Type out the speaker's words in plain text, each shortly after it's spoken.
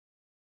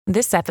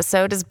This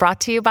episode is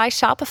brought to you by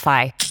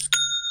Shopify.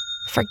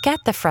 Forget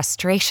the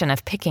frustration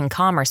of picking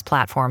commerce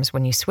platforms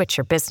when you switch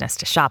your business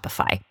to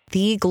Shopify,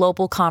 the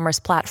global commerce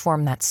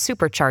platform that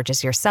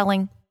supercharges your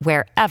selling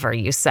wherever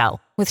you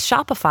sell. With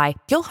Shopify,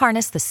 you'll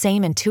harness the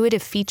same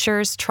intuitive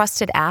features,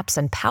 trusted apps,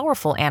 and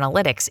powerful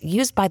analytics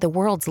used by the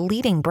world's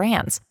leading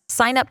brands.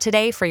 Sign up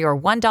today for your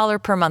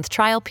 $1 per month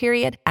trial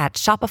period at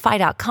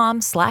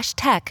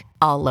shopify.com/tech,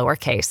 all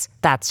lowercase.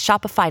 That's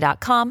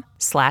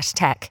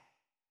shopify.com/tech.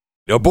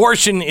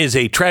 Abortion is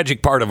a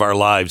tragic part of our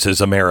lives as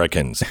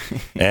Americans.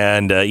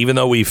 And even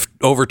though we've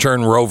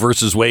overturned Roe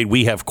versus Wade,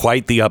 we have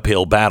quite the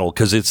uphill battle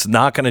because it's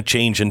not going to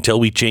change until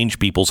we change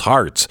people's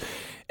hearts.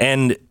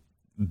 And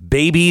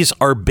babies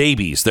are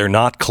babies. They're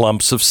not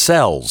clumps of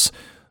cells.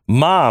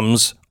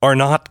 Moms are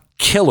not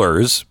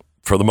killers,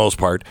 for the most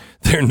part.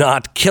 They're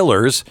not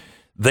killers.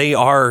 They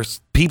are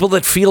people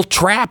that feel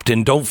trapped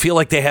and don't feel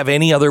like they have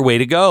any other way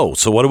to go.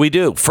 So what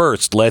do?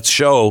 First, let's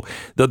show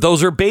that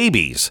those are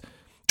babies.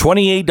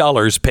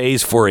 $28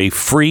 pays for a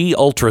free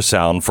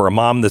ultrasound for a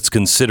mom that's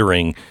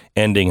considering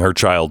ending her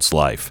child's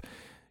life.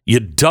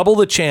 You double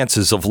the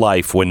chances of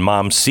life when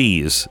mom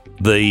sees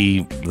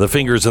the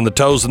fingers and the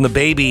toes and the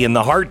baby and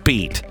the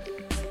heartbeat.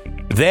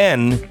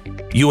 Then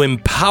you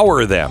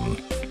empower them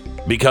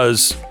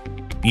because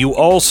you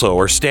also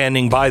are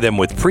standing by them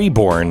with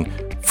preborn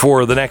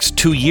for the next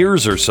 2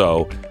 years or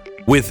so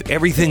with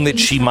everything that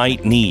she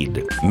might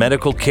need.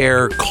 Medical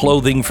care,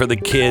 clothing for the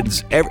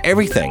kids,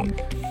 everything.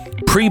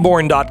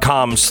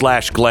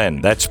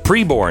 Preborn.com/Glenn. That's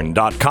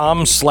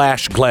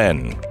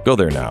preborn.com/Glenn. Go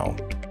there now.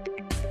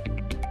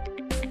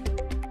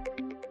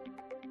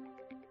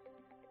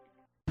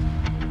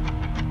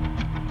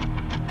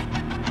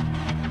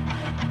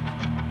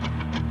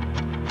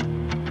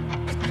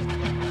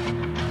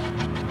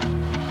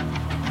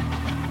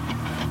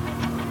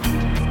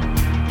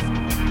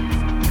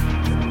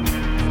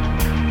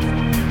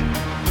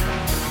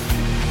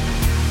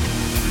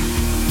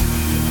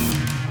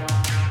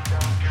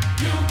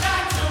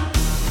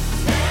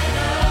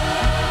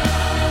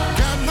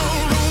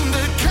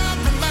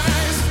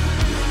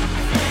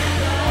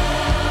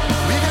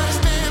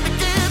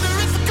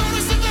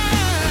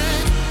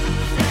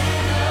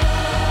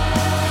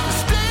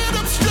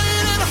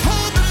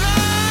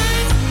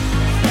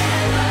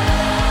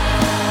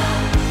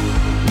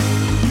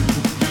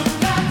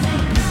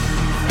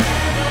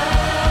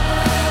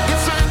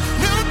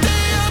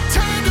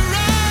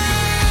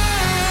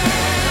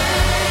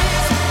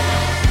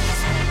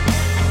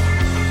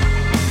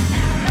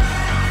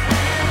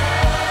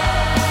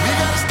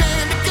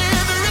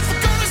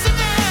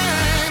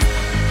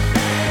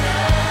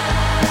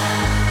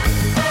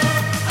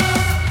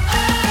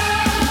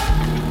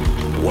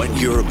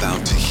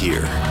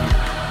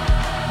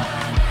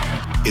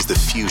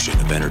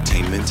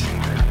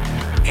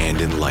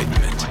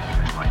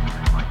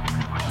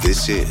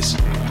 This is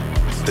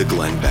the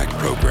Glenn Beck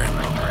Program.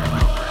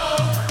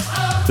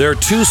 There are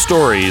two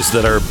stories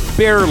that are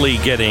barely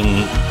getting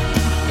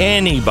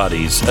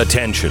anybody's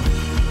attention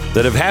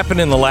that have happened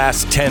in the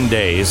last 10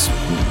 days.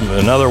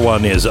 Another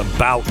one is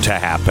about to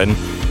happen.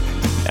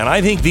 And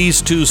I think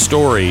these two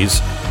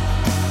stories,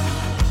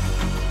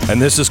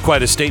 and this is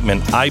quite a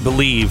statement, I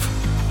believe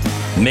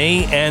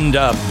may end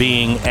up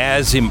being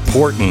as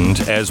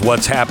important as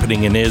what's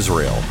happening in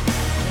Israel.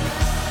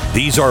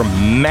 These are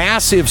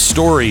massive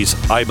stories,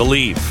 I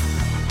believe,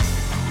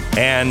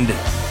 and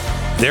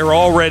they're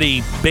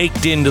already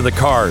baked into the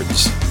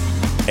cards,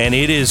 and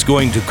it is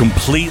going to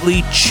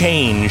completely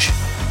change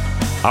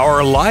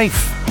our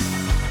life.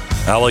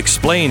 I'll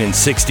explain in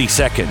 60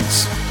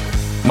 seconds.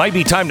 Might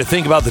be time to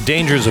think about the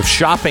dangers of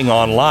shopping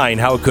online,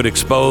 how it could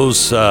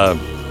expose a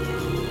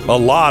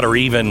lot or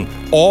even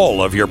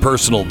all of your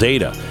personal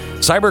data.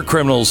 Cyber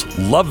criminals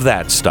love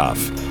that stuff.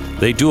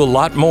 They do a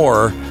lot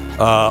more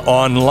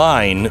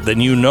online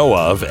than you know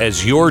of,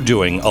 as you're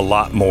doing a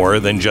lot more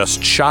than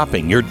just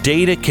shopping. Your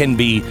data can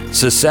be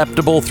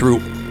susceptible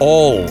through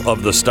all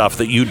of the stuff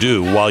that you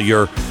do while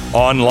you're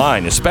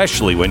online,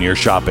 especially when you're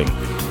shopping.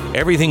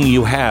 Everything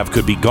you have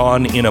could be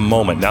gone in a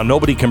moment. Now,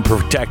 nobody can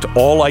protect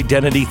all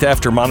identity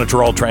theft or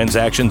monitor all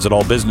transactions at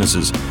all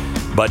businesses,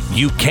 but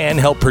you can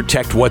help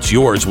protect what's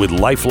yours with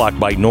LifeLock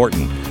by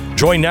Norton.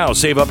 Join now.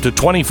 Save up to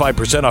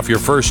 25% off your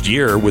first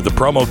year with the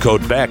promo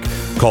code Beck.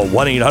 Call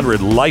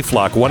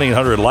 1-800-LIFELOCK,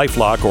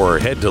 1-800-LIFELOCK, or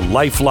head to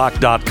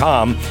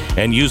lifelock.com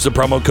and use the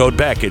promo code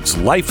Beck. It's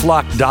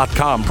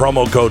lifelock.com,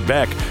 promo code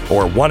Beck,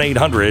 or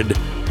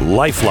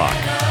 1-800-LIFELOCK.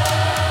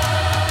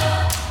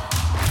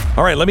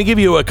 All right, let me give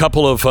you a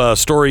couple of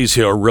stories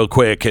here real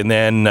quick, and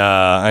then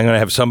I'm going to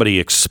have somebody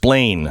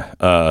explain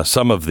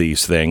some of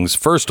these things.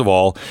 First of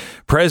all,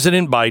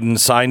 President Biden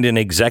signed an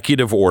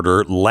executive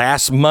order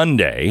last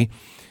Monday.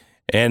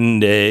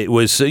 And it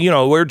was,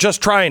 we're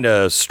just trying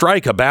to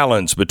strike a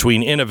balance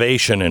between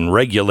innovation and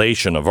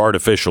regulation of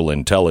artificial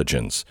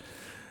intelligence.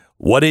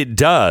 What it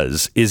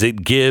does is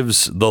it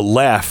gives the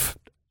left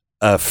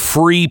a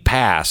free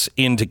pass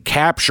into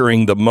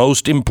capturing the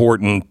most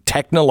important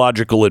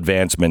technological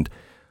advancement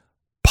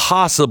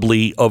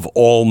possibly of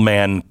all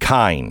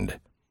mankind.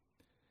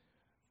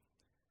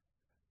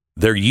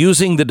 They're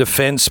using the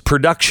Defense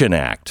Production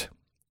Act,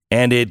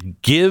 and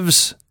it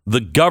gives the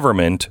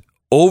government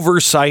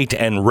oversight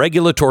and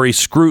regulatory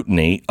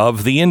scrutiny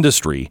of the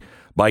industry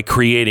by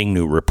creating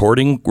new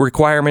reporting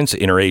requirements,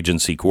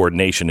 interagency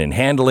coordination in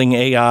handling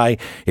AI.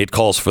 It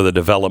calls for the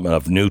development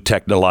of new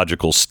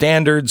technological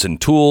standards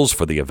and tools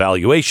for the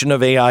evaluation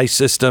of AI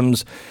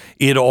systems.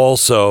 It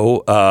also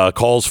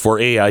calls for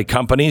AI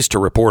companies to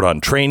report on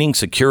training,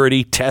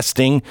 security,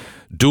 testing,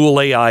 dual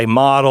AI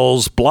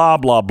models, blah,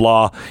 blah,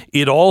 blah.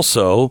 It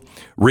also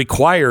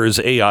requires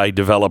AI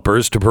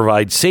developers to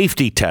provide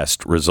safety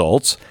test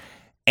results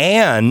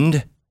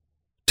and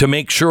to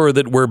make sure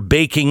that we're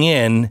baking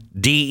in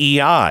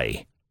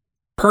DEI.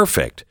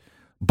 Perfect.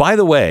 By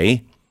the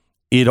way,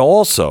 it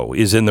also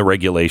is in the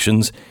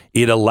regulations.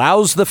 It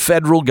allows the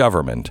federal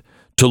government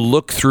to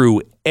look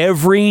through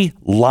every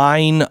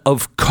line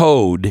of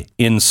code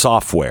in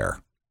software.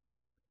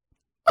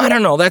 I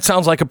don't know. That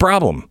sounds like a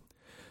problem.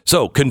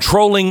 So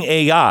controlling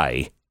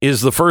AI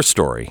is the first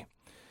story.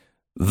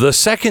 The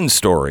second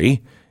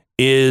story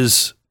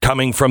is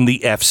coming from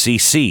the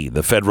FCC,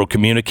 the Federal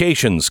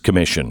Communications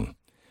Commission,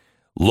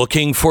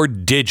 looking for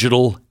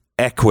digital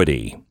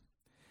equity.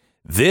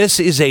 This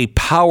is a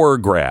power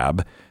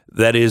grab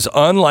that is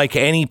unlike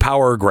any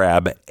power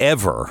grab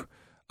ever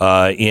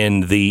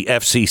in the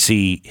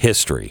FCC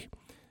history.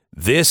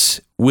 This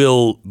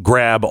will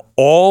grab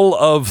all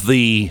of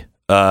the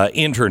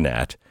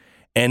internet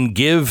and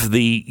give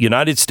the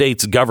United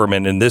States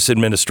government and this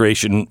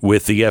administration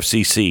with the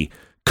FCC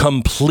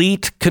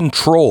complete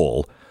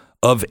control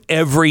of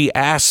every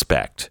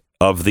aspect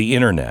of the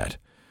internet.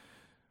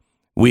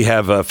 We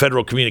have a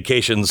Federal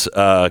Communications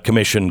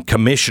Commission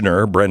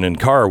Commissioner, Brendan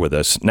Carr, with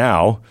us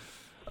now.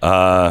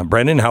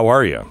 Brendan, how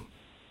are you?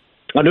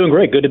 I'm doing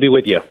great. Good to be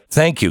with you.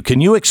 Thank you.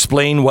 Can you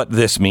explain what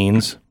this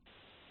means?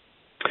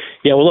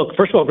 Yeah, well, look,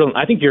 first of all,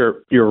 I think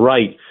you're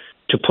right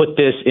to put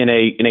this in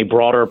a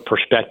broader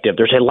perspective.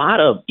 There's a lot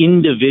of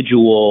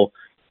individual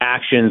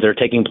actions that are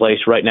taking place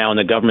right now in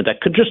the government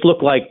that could just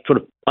look like sort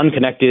of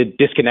unconnected,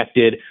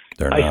 disconnected,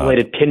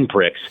 isolated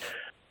pinpricks.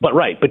 But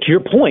to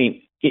your point,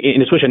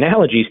 in to switch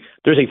analogies,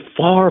 there's a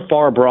far,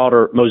 far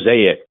broader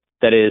mosaic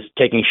that is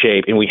taking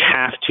shape, and we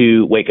have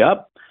to wake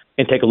up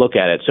and take a look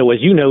at it. So as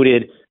you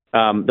noted,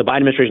 the Biden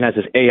administration has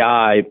this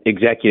AI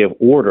executive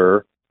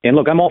order. And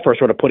look, I'm all for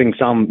sort of putting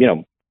some,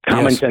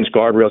 common sense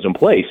guardrails in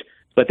place.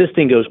 But this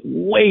thing goes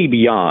way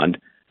beyond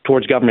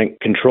towards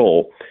government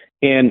control.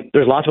 And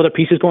there's lots of other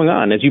pieces going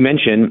on. As you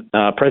mentioned,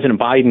 President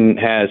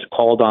Biden has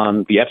called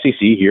on the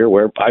FCC here,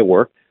 where I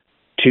work,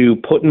 to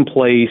put in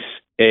place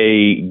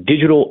a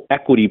digital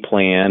equity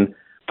plan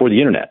for the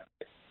internet.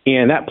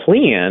 And that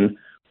plan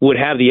would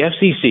have the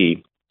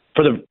FCC,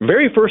 for the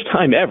very first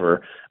time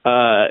ever,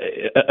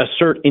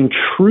 assert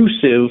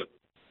intrusive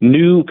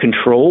new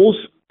controls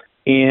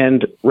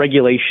and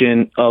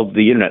regulation of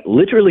the internet.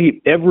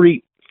 Literally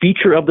every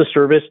feature of the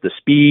service, the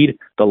speed,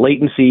 the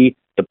latency,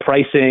 the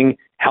pricing,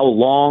 how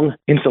long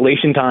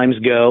installation times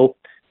go,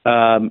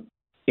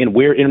 and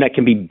where internet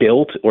can be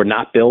built or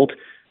not built.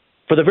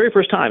 For the very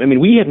first time,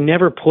 we have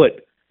never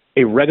put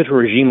a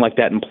regulatory regime like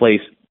that in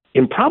place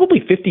in probably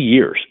 50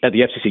 years at the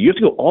FCC. You have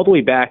to go all the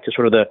way back to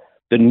sort of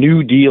the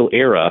New Deal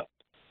era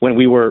when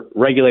we were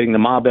regulating the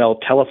mobile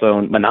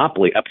telephone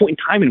monopoly, a point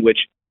in time in which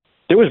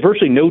there was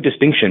virtually no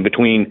distinction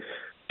between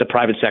the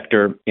private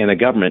sector and the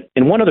government.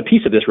 And one other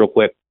piece of this real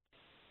quick,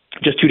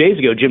 just 2 days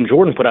ago, Jim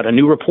Jordan put out a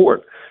new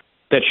report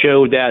that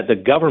showed that the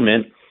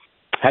government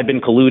had been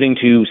colluding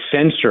to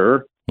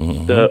censor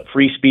the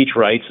free speech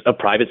rights of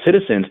private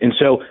citizens. And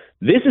so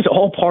this is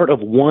all part of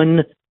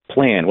one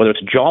plan, whether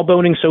it's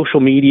jawboning social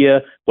media,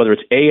 whether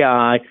it's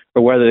AI,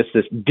 or whether it's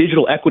this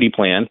digital equity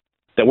plan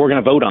that we're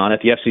going to vote on at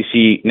the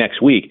FCC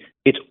next week.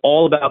 It's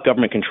all about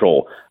government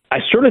control. I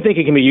certainly think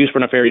it can be used for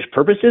nefarious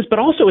purposes, but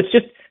also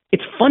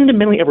it's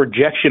fundamentally a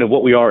rejection of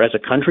what we are as a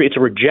country. It's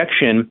a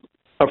rejection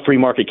of free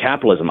market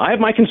capitalism. I have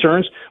my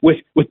concerns with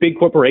big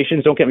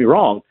corporations, don't get me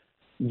wrong,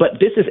 but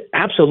this is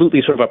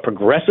absolutely sort of a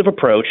progressive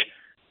approach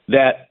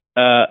that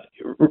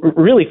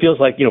really feels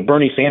like,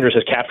 Bernie Sanders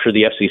has captured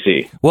the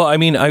FCC. Well,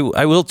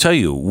 I will tell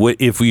you,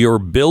 if you're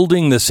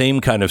building the same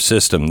kind of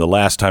system, the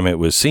last time it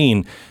was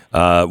seen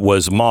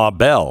was Ma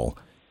Bell.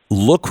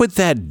 Look what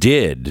that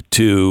did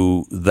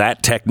to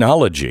that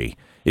technology.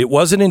 It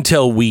wasn't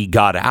until we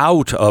got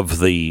out of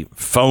the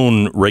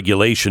phone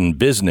regulation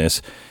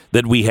business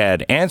that we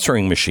had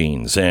answering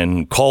machines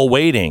and call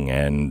waiting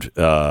and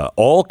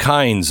all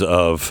kinds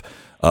of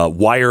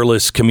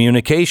wireless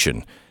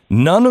communication.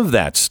 None of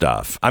that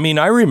stuff. I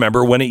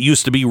remember when it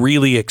used to be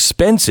really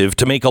expensive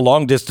to make a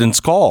long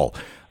distance call.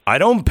 I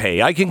don't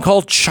pay. I can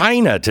call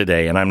China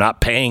today and I'm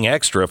not paying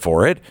extra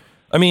for it.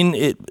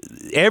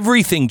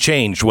 Everything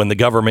changed when the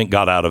government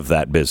got out of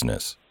that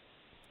business.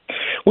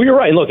 Well, you're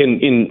right. Look,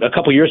 in a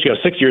couple of years ago,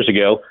 6 years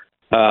ago,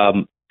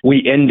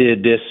 we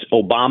ended this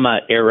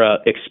Obama-era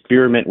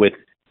experiment with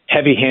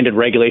heavy-handed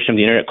regulation of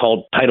the internet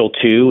called Title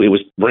II. It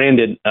was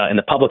branded in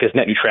the public as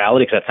net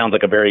neutrality because that sounds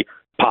like a very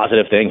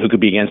positive thing. Who could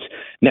be against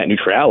net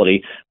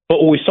neutrality?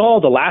 But what we saw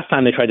the last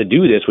time they tried to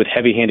do this with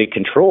heavy-handed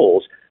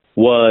controls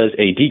was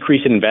a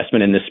decrease in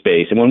investment in this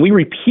space. And when we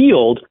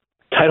repealed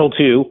Title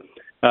II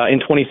in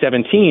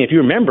 2017, if you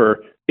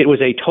remember, it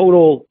was a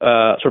total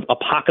sort of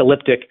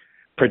apocalyptic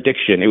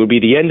prediction. It would be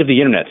the end of the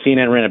internet.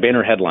 CNN ran a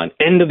banner headline,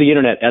 end of the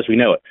internet as we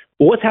know it.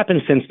 Well, what's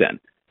happened since then?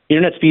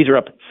 Internet speeds are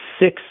up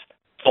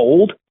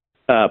six-fold.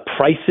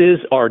 Prices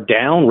are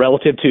down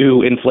relative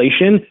to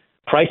inflation.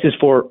 Prices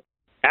for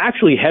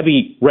actually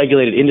heavy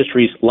regulated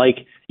industries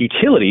like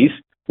utilities,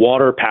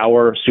 water,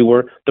 power,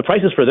 sewer, the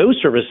prices for those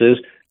services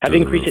have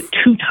increased at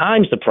 2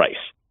 times the price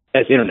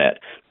as internet.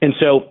 And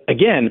so,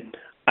 again,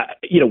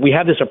 we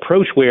have this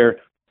approach where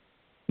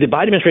the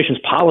Biden administration's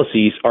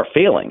policies are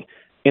failing,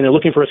 and they're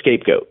looking for a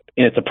scapegoat,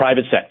 and it's the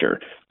private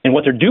sector. And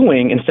what they're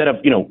doing, instead of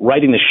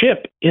righting the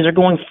ship, is they're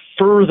going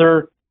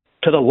further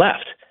to the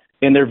left.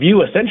 And their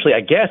view, essentially,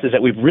 I guess, is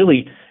that we've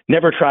really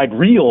never tried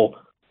real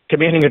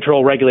command and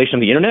control regulation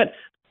of the internet.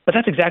 But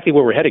that's exactly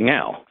where we're heading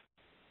now.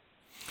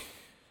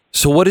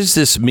 So what does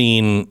this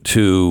mean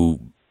to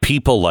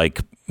people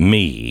like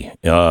me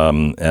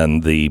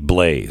and the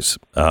Blaze?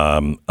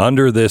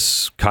 Under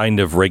this kind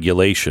of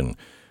regulation,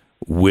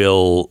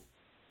 will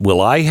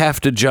I have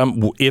to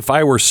jump? If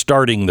I were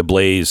starting the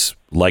Blaze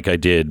like I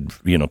did,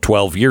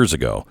 12 years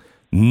ago,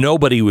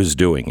 nobody was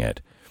doing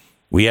it.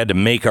 We had to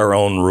make our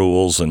own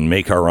rules and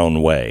make our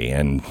own way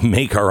and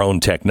make our own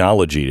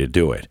technology to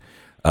do it.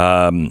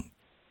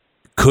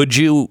 Could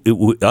you,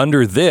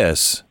 under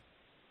this,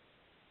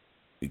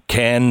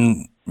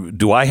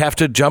 do I have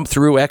to jump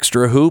through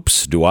extra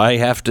hoops? Do I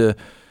have to,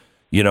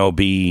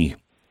 be,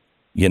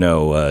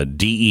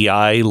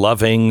 DEI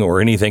loving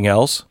or anything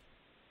else?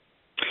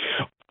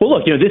 Well,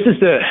 look, this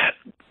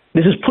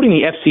is putting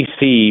the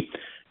FCC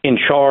in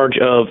charge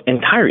of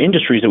entire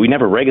industries that we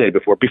never regulated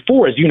before.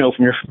 Before, as you know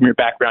from your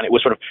background, it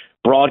was sort of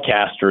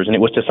broadcasters, and it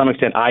was to some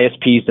extent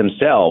ISPs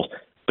themselves.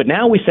 But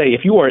now we say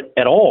if you are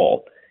at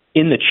all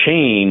in the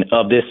chain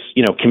of this,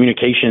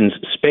 communications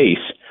space,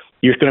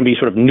 you're going to be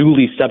sort of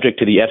newly subject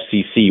to the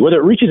FCC. Whether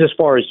it reaches as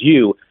far as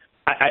you,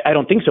 I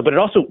don't think so. But it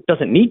also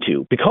doesn't need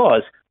to,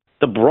 because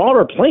the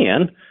broader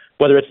plan,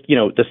 whether it's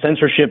the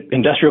censorship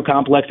industrial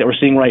complex that we're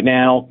seeing right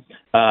now,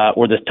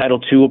 or this Title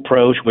II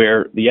approach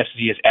where the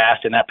FCC is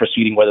asked in that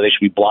proceeding whether they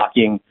should be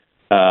blocking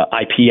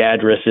IP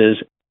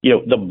addresses.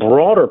 The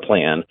broader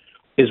plan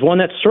is one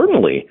that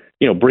certainly,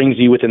 brings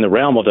you within the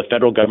realm of the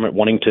federal government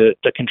wanting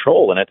to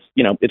control. And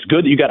it's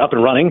good that you got up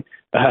and running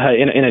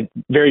in a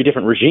very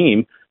different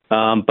regime.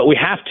 But we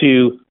have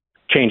to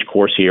change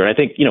course here. And I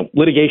think,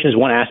 litigation is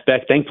one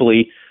aspect.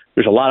 Thankfully,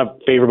 there's a lot of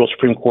favorable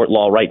Supreme Court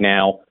law right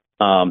now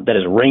that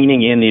is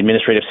reigning in the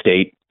administrative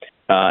state.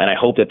 And I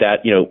hope that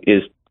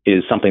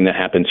is something that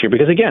happens here.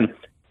 Because, again,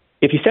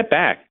 if you step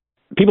back,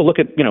 people look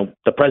at,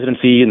 the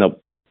presidency and the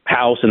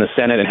House and the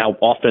Senate and how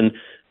often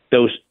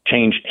those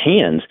change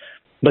hands.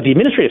 But the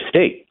administrative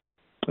state,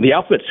 the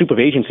alphabet soup of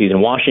agencies in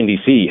Washington,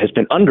 D.C., has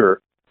been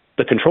under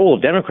the control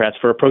of Democrats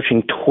for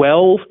approaching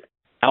 12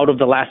 out of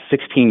the last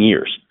 16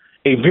 years,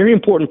 a very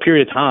important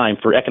period of time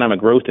for economic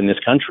growth in this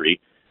country.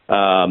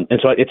 And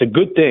so it's a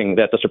good thing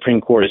that the Supreme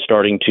Court is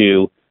starting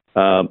to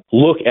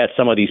look at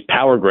some of these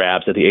power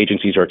grabs that the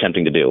agencies are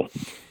attempting to do.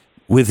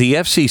 With the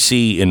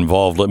FCC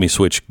involved, let me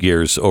switch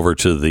gears over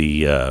to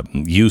the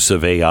use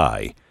of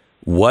AI.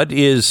 What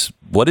is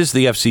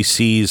the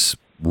FCC's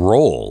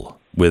role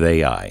with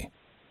AI?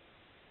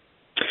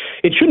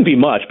 It shouldn't be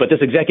much, but this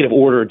executive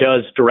order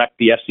does direct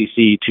the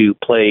FCC to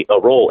play a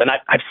role. And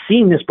I've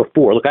seen this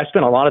before. Look, I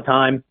spent a lot of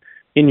time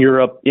in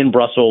Europe, in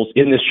Brussels,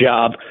 in this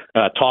job,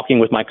 talking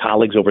with my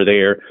colleagues over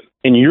there.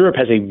 And Europe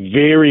has a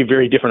very,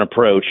 very different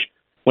approach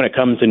when it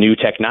comes to new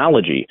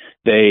technology.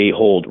 They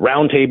hold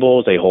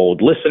roundtables, they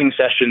hold listening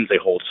sessions, they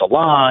hold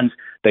salons,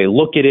 they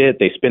look at it,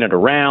 they spin it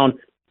around.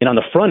 And on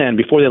the front end,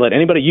 before they let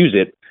anybody use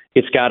it,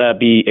 it's got to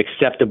be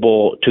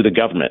acceptable to the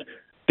government.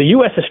 The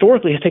U.S.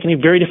 historically has taken a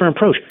very different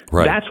approach.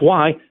 Right. That's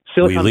why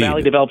Silicon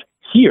Valley developed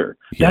here.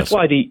 Yes. That's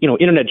why the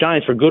internet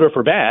giants, for good or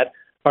for bad,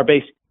 are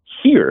based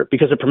here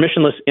because of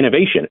permissionless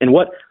innovation. And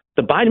what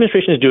the Biden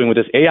administration is doing with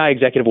this AI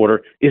executive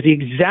order is the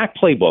exact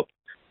playbook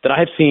that I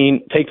have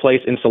seen take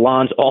place in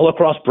salons all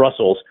across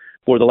Brussels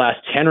for the last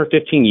 10 or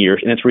 15 years,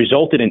 and it's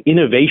resulted in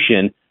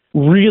innovation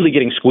really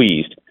getting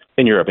squeezed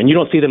in Europe. And you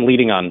don't see them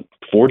leading on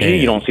 4G,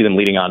 you don't see them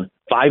leading on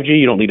 5G,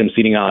 you don't see them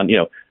leading on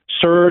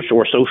search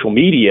or social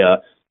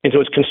media. And so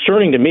it's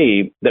concerning to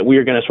me that we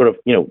are going to sort of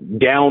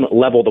down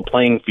level the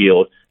playing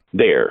field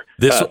there.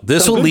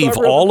 This will leave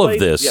all of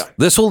this. Yeah.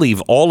 This will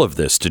leave all of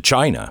this to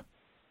China.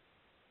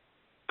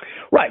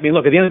 Right. I mean,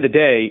 look, at the end of the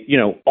day,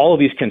 all of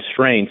these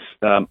constraints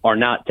are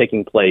not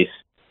taking place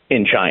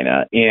in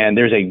China, and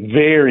there's a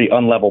very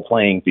unlevel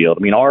playing field.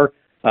 I mean, our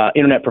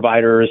internet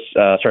providers,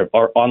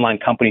 our online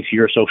companies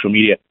here, social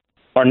media,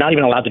 are not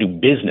even allowed to do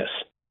business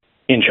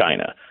in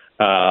China.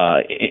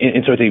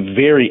 And so it's a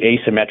very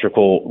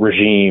asymmetrical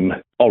regime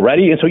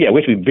already. And so, we have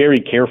to be very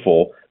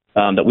careful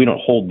that we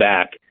don't hold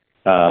back,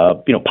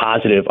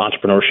 positive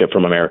entrepreneurship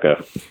from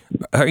America.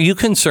 Are you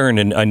concerned,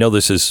 and I know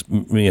this is,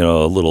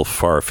 a little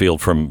far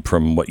afield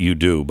from what you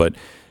do, but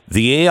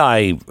the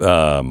AI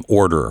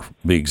order,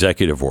 the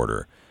executive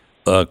order,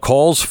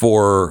 calls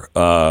for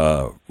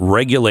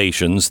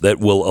regulations that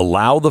will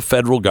allow the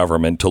federal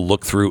government to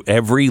look through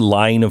every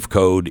line of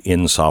code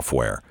in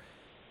software.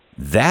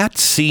 That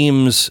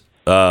seems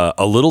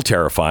a little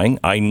terrifying.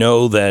 I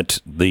know that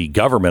the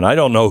government, I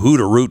don't know who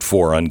to root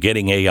for on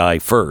getting AI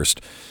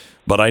first,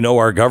 but I know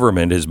our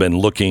government has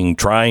been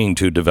trying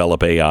to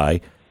develop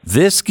AI.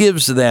 This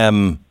gives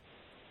them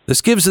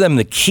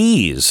the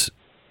keys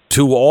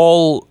to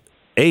all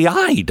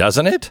AI,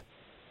 doesn't it?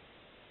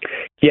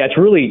 Yeah, it's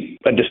really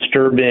a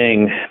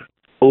disturbing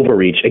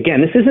overreach.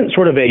 Again, this isn't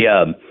sort of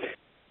a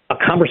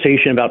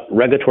conversation about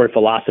regulatory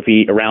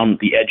philosophy around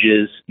the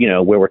edges,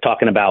 where we're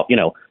talking about,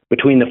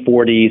 between the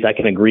 40s, I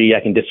can agree, I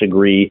can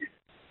disagree.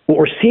 What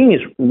we're seeing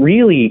is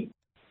really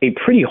a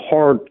pretty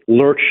hard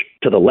lurch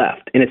to the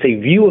left. And it's a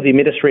view of the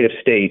administrative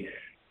state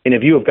and a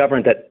view of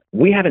government that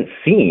we haven't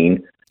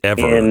seen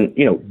ever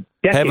in,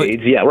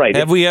 decades. Yeah, right.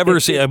 Have we ever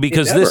seen,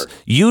 because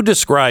you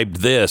described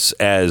this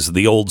as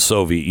the old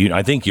Soviet Union.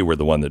 I think you were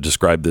the one that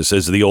described this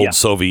as the old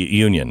Soviet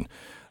Union.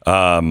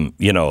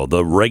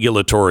 The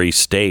regulatory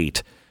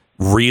state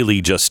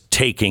really just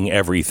taking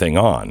everything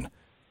on.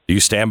 Do you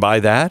stand by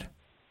that?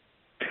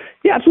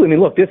 Yeah, absolutely. I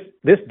mean, look,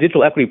 this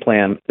digital equity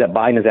plan that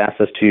Biden has asked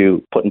us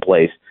to put in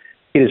place,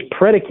 it is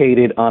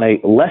predicated on a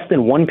less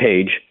than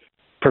one-page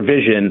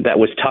provision that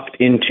was tucked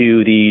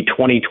into the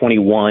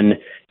 2021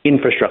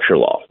 infrastructure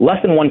law,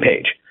 less than one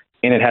page.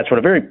 And it had sort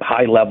of very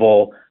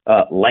high-level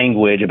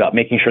language about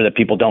making sure that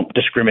people don't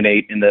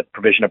discriminate in the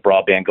provision of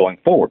broadband going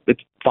forward.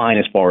 It's fine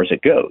as far as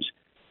it goes.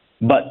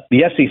 But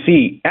the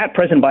FCC, at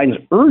President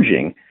Biden's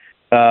urging,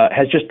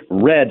 has just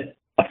read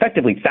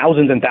effectively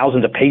thousands and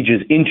thousands of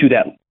pages into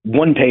that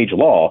one-page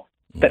law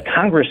that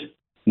Congress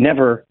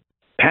never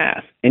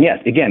passed. And yes,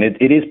 again,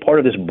 it is part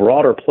of this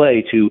broader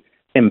play to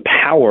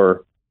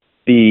empower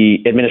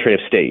the administrative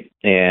state,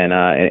 and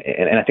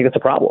I think it's a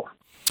problem.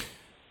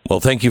 Well,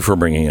 thank you for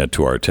bringing it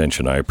to our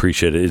attention. I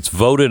appreciate it. It's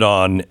voted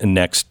on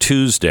next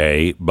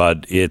Tuesday,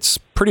 but it's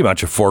pretty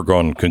much a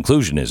foregone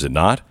conclusion, is it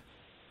not?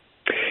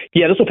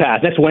 Yeah, this will pass.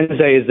 Next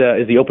Wednesday is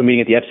the open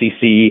meeting at the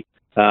FCC.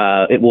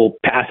 It will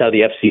pass out of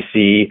the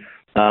FCC.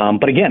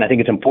 But again, I think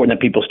it's important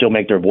that people still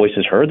make their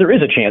voices heard. There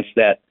is a chance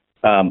that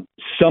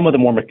some of the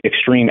more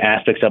extreme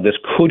aspects of this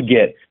could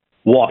get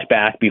walked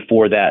back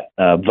before that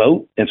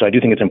vote. And so I do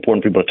think it's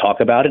important for people to talk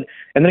about it.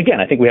 And then again,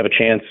 I think we have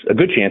a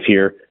good chance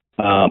here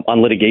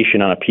on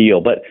litigation, on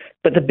appeal. But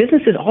the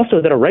businesses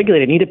also that are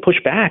regulated need to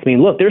push back. I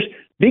mean, look, there's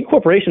big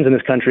corporations in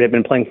this country have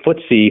been playing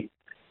footsie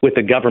with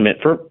the government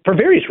for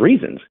various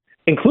reasons,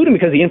 including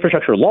because the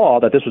infrastructure law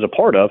that this was a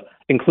part of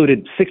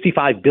included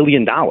 $65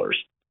 billion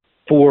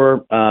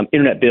for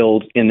internet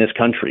builds in this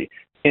country.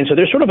 And so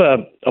there's sort of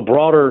a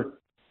broader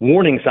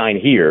warning sign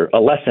here, a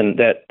lesson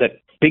that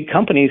big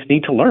companies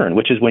need to learn,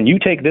 which is when you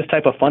take this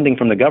type of funding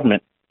from the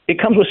government, it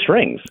comes with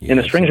strings, and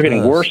the strings are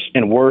getting worse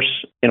and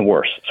worse and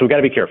worse. So we've got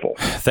to be careful.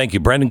 Thank you.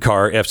 Brendan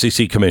Carr,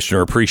 FCC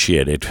Commissioner.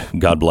 Appreciate it.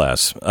 God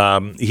bless.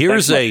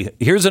 Here's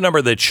a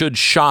number that should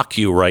shock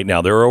you right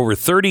now. There are over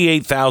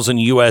 38,000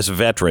 U.S.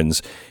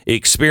 veterans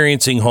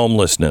experiencing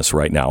homelessness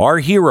right now. Our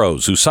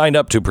heroes who signed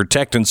up to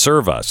protect and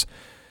serve us.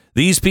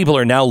 These people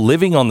are now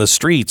living on the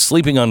streets,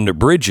 sleeping under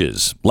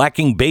bridges,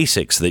 lacking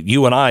basics that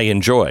you and I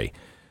enjoy.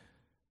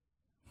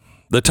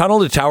 The Tunnel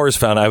to Towers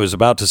found, I was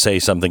about to say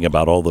something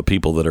about all the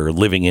people that are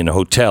living in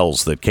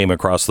hotels that came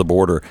across the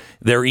border.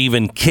 They're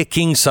even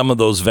kicking some of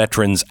those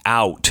veterans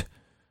out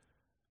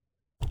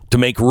to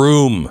make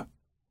room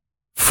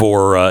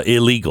for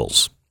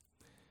illegals.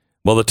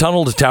 Well, the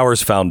Tunnel to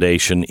Towers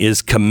Foundation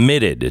is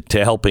committed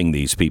to helping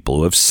these people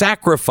who have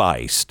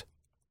sacrificed.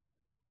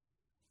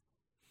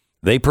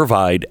 They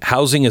provide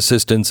housing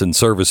assistance and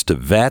service to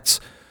vets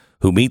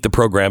who meet the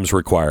program's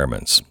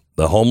requirements.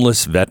 The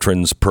Homeless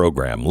Veterans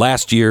Program.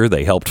 Last year,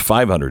 they helped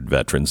 500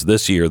 veterans.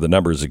 This year, the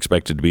number is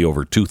expected to be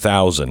over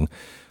 2,000.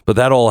 But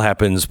that all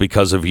happens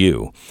because of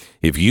you.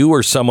 If you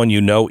or someone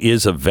you know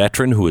is a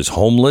veteran who is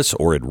homeless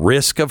or at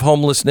risk of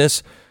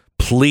homelessness,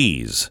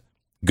 please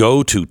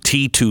go to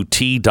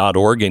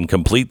t2t.org and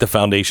complete the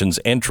foundation's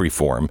entry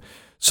form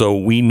so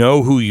we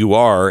know who you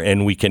are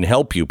and we can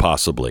help you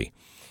possibly.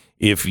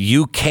 If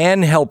you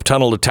can help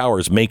Tunnel to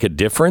Towers make a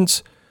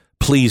difference,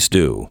 please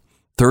do.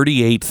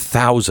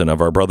 38,000 of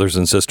our brothers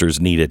and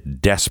sisters need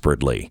it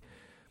desperately.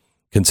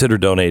 Consider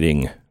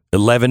donating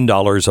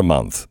 $11 a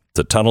month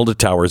to Tunnel to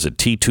Towers at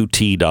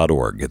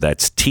t2t.org.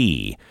 That's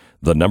T,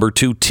 the number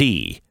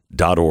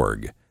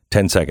 2T.org.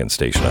 10 seconds,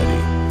 station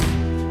ID.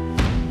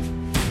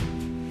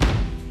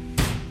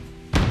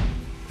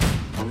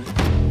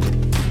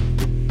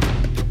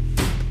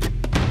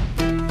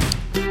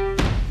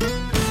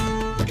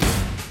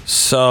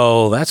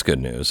 So that's good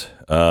news.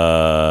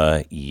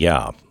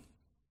 Yeah.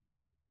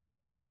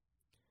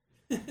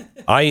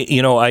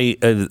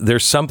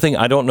 There's something,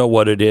 I don't know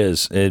what it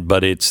is,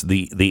 but it's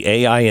the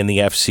AI and the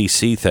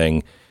FCC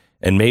thing.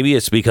 And maybe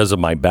it's because of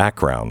my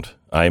background.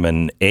 I'm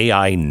an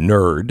AI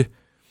nerd,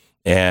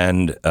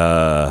 and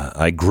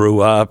I grew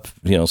up,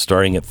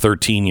 starting at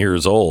 13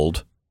 years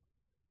old,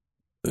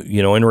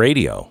 in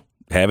radio.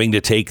 having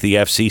to take the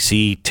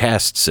FCC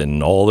tests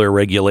and all their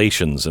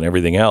regulations and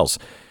everything else.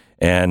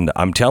 And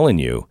I'm telling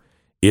you,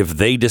 if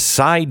they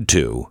decide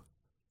to,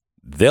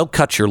 they'll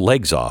cut your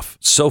legs off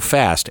so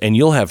fast and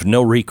you'll have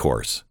no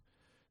recourse.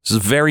 This is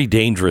very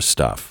dangerous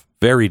stuff.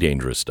 Very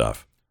dangerous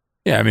stuff.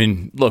 Yeah, I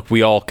mean, look,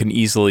 we all can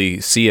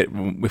easily see it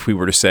if we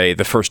were to say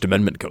the First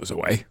Amendment goes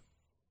away.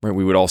 Right?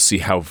 We would all see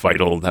how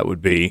vital that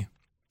would be.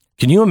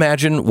 Can you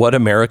imagine what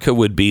America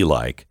would be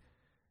like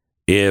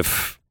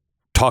if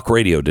talk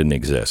radio didn't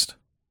exist?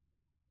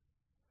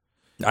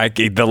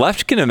 The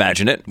left can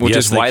imagine it, which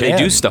is why they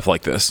do stuff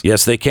like this.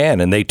 Yes, they can.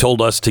 And they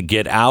told us to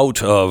get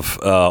out of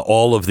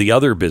all of the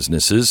other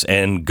businesses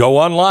and go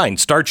online.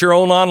 Start your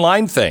own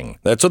online thing.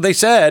 That's what they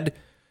said.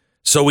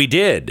 So we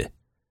did.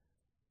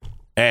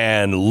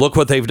 And look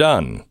what they've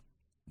done.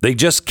 They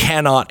just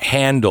cannot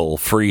handle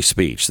free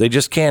speech. They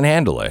just can't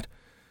handle it.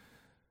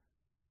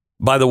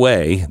 By the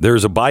way,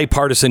 there's a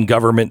bipartisan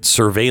government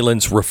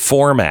surveillance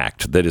reform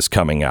act that is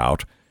coming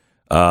out.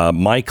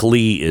 Mike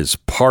Lee is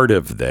part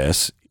of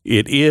this.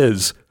 It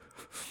is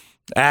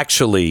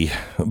actually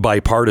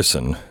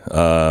bipartisan.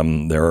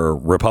 There are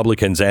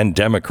Republicans and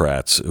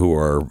Democrats who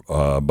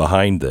are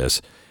behind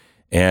this.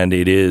 And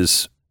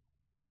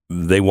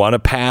they want to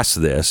pass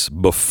this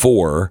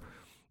before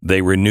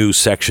they renew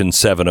Section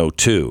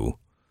 702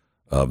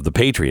 of the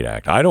Patriot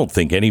Act. I don't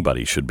think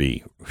anybody should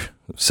be.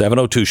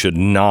 702 should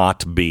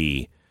not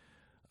be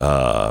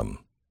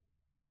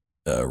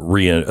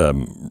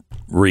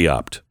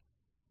re-upped.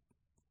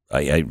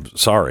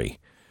 Sorry.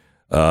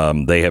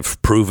 They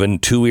have proven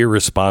too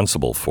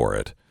irresponsible for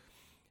it.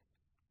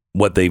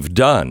 What they've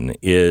done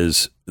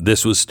is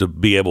this was to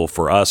be able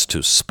for us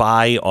to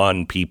spy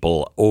on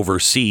people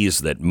overseas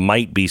that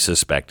might be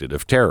suspected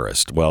of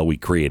terrorists. Well, we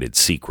created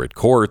secret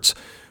courts.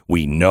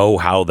 We know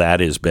how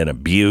that has been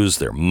abused.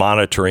 They're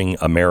monitoring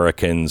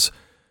Americans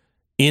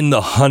in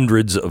the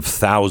hundreds of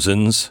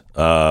thousands.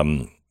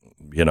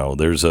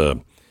 There's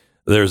a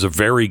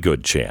very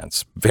good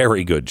chance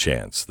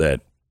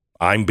that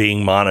I'm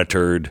being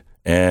monitored.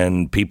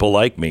 And people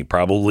like me,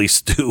 probably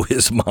Stu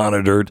is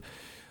monitored,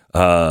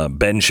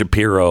 Ben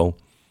Shapiro,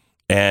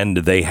 and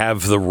they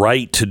have the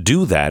right to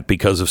do that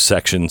because of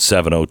Section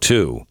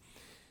 702.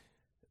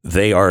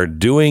 They are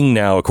doing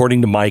now, according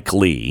to Mike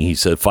Lee, he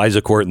said,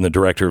 FISA Court and the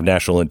Director of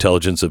National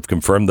Intelligence have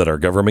confirmed that our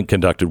government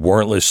conducted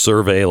warrantless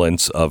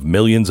surveillance of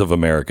millions of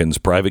Americans'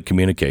 private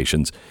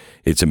communications.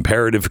 It's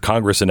imperative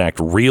Congress enact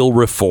real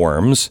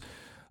reforms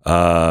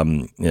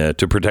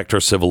to protect our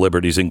civil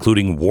liberties,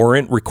 including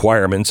warrant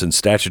requirements and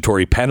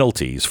statutory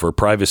penalties for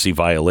privacy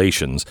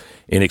violations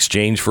in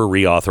exchange for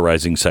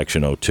reauthorizing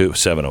Section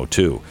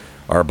 702.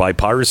 Our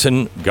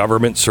bipartisan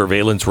Government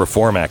Surveillance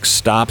Reform Act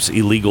stops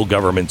illegal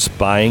government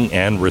spying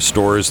and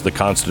restores the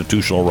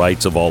constitutional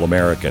rights of all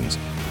Americans.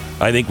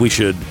 I think we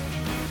should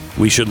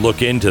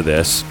look into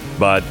this,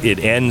 but it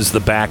ends the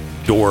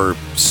backdoor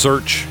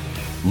search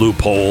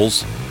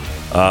loopholes,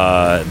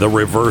 the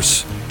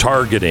reverse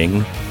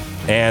targeting,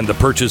 and the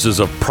purchases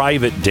of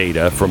private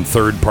data from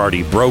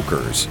third-party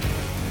brokers.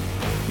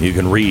 You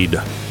can read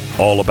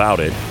all about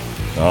it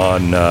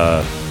on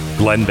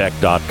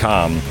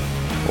glennbeck.com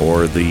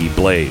or The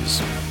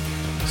Blaze.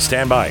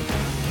 Stand by.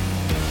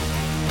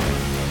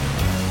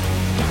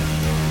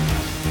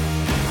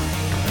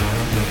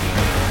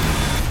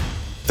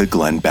 The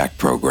Glenn Beck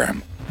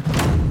Program.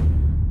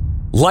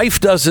 Life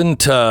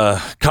doesn't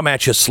come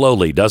at you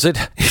slowly, does it?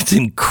 It's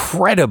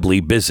incredibly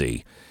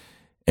busy.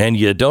 And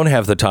you don't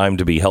have the time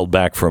to be held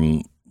back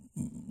from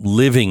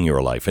living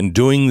your life and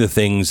doing the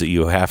things that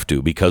you have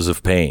to because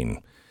of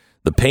pain.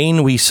 The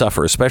pain we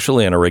suffer,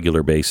 especially on a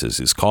regular basis,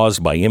 is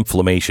caused by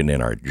inflammation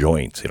in our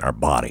joints, in our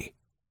body.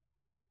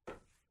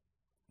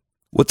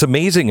 What's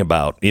amazing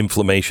about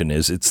inflammation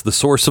is it's the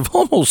source of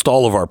almost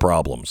all of our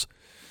problems.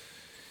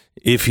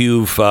 If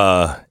you've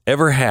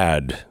ever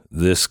had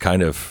this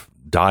kind of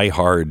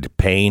die-hard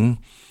pain,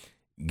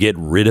 get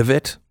rid of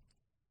it.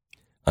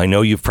 I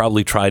know you've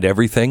probably tried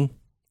everything.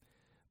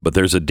 But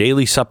there's a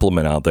daily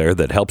supplement out there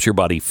that helps your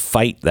body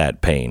fight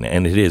that pain,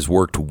 and it has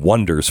worked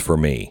wonders for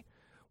me.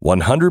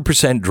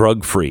 100%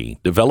 drug-free,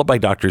 developed by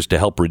doctors to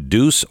help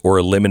reduce or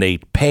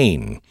eliminate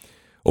pain.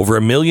 Over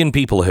 1 million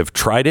people have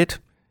tried it,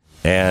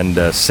 and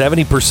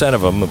 70%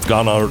 of them have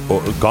gone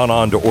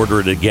on to order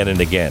it again and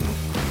again.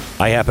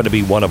 I happen to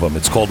be one of them.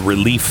 It's called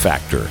Relief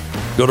Factor.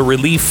 Go to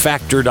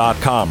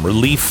relieffactor.com,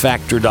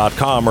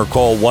 relieffactor.com, or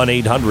call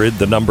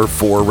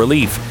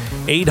 1-800-4RELIEF.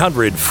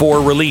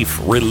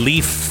 800-4RELIEF,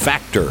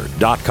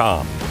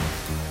 relieffactor.com.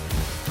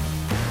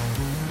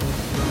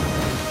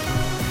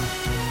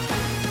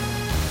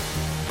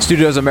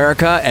 Studios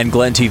America and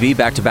Glenn TV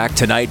back-to-back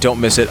tonight. Don't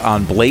miss it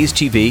on Blaze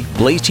TV.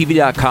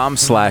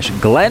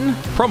 BlazeTV.com/Glenn.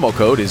 Promo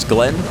code is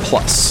Glenn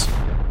Plus.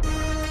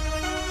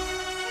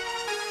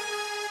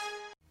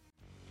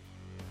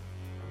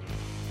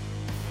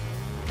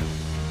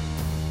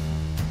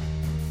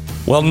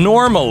 Well,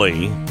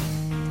 normally,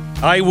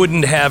 I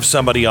wouldn't have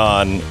somebody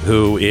on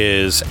who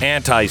is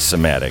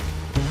anti-Semitic,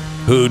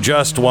 who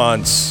just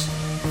wants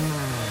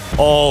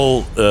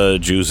all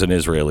Jews and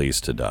Israelis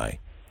to die.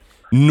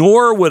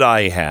 Nor would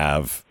I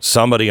have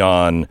somebody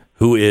on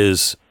who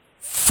is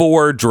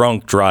for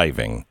drunk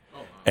driving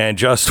and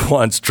just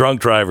wants drunk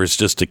drivers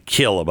just to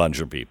kill a bunch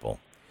of people.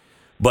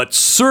 But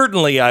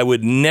certainly I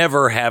would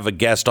never have a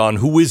guest on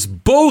who is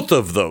both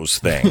of those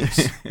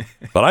things.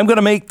 But I'm going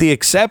to make the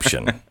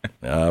exception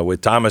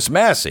with Thomas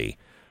Massey,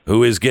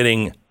 who is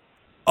getting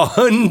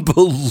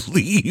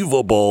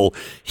unbelievable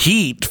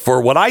heat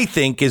for what I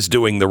think is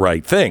doing the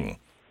right thing.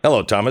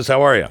 Hello, Thomas.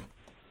 How are you?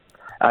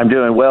 I'm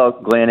doing well,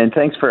 Glenn, and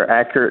thanks for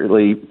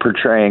accurately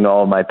portraying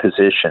all my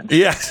positions.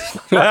 Yes.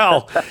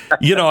 Well,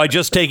 I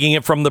just taking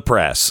it from the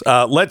press.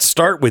 Let's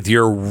start with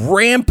your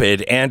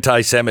rampant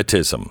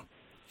anti-Semitism.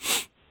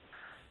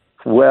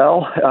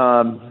 Well,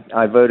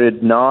 I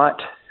voted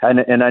not,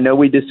 and I know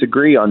we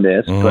disagree on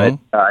this, but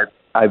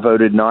I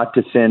voted not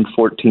to send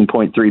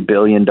 $14.3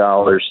 billion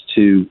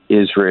to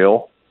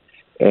Israel,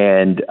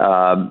 and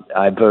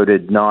I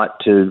voted not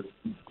to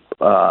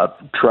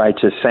try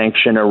to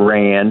sanction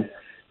Iran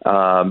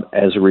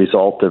as a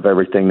result of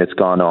everything that's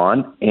gone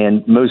on.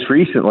 And most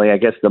recently, I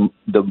guess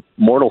the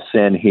mortal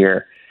sin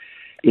here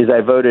is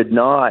I voted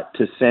not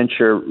to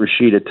censure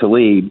Rashida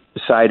Tlaib,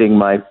 citing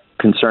my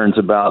concerns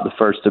about the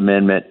First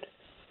Amendment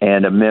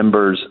and a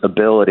member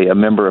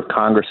of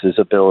Congress's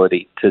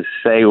ability to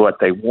say what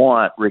they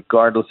want,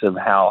 regardless of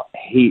how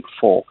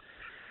hateful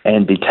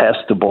and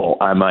detestable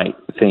I might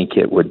think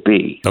it would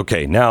be.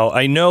 Okay, now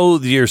I know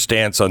your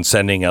stance on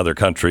sending other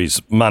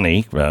countries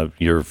money.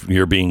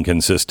 You're being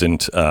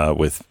consistent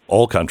with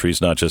all countries,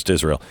 not just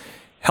Israel.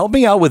 Help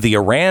me out with the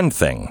Iran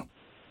thing.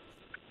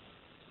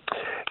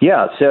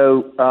 Yeah,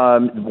 so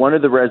one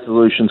of the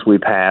resolutions we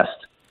passed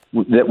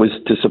that was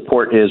to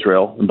support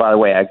Israel, and by the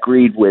way, I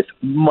agreed with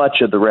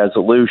much of the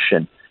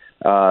resolution.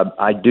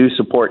 I do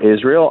support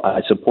Israel.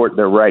 I support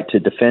their right to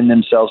defend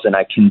themselves, and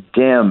I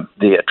condemn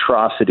the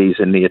atrocities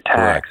and the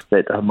attacks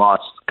that Hamas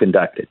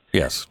conducted.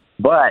 Yes.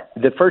 But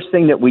the first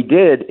thing that we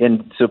did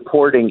in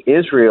supporting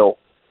Israel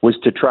was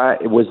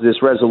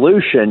this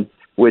resolution,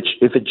 which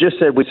if it just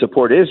said we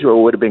support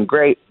Israel would have been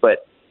great,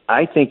 but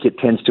I think it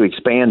tends to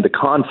expand the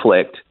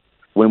conflict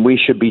when we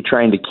should be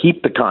trying to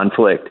keep the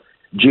conflict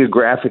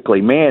geographically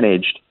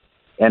managed.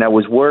 And I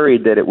was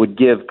worried that it would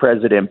give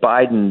President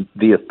Biden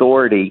the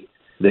authority,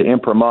 the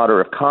imprimatur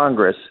of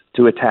Congress,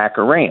 to attack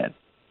Iran.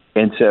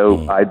 And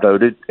so I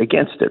voted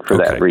against it for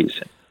that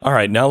reason. All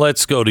right, now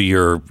let's go to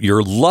your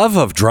love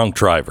of drunk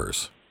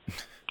drivers.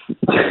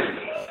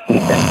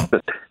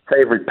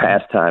 Favorite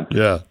pastime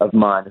of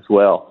mine as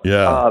well.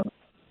 Yeah.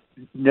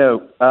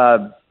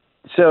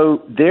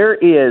 So there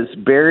is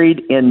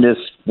buried in this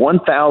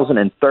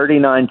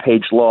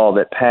 1,039-page law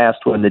that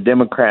passed when the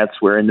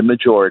Democrats were in the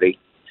majority,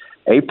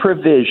 a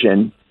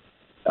provision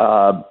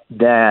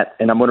that,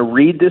 and I'm going to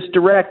read this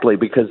directly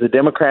because the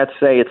Democrats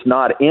say it's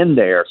not in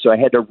there, so I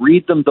had to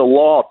read them the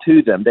law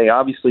to them. They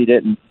obviously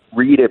didn't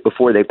read it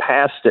before they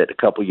passed it a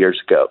couple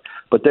years ago.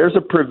 But there's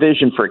a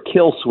provision for a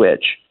kill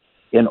switch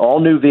in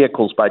all new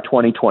vehicles by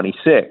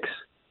 2026.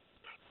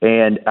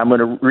 And I'm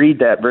going to read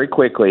that very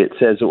quickly. It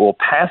says it will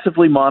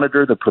passively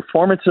monitor the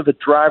performance of a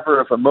driver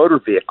of a motor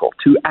vehicle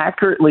to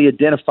accurately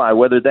identify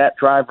whether that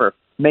driver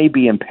may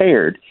be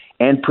impaired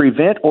and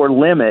prevent or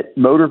limit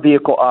motor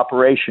vehicle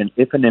operation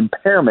if an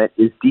impairment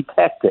is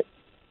detected.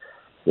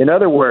 In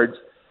other words,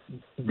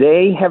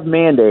 they have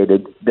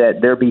mandated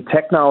that there be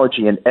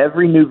technology in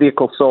every new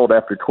vehicle sold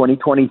after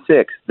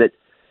 2026 that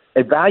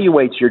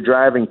evaluates your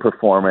driving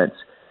performance,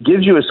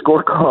 gives you a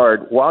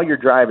scorecard while you're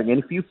driving,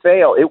 and if you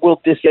fail, it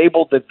will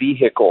disable the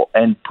vehicle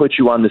and put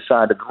you on the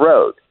side of the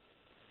road.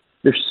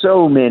 There's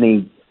so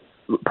many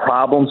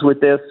problems with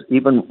this.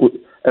 Even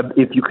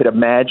if you could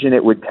imagine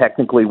it would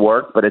technically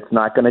work, but it's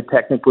not going to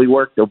technically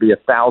work. There'll be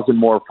 1,000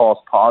 more false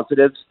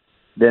positives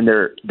than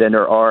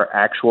there are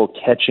actual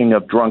catching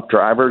of drunk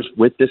drivers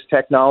with this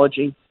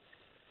technology.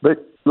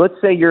 But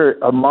let's say you're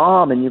a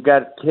mom and you've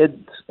got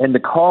kids in the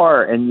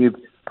car and you've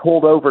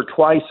pulled over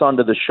twice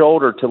onto the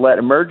shoulder to let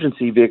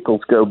emergency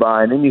vehicles go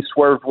by, and then you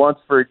swerved once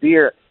for a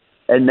deer,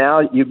 and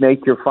now you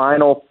make your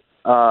final,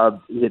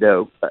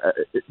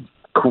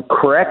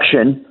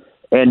 correction,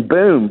 and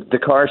boom, the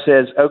car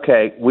says,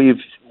 okay,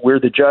 we're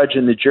the judge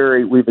and the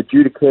jury, we've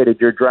adjudicated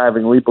your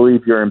driving, we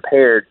believe you're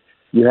impaired,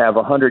 you have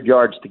 100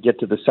 yards to get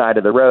to the side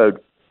of the road.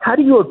 How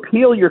do you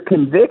appeal your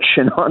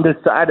conviction on the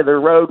side of the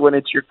road when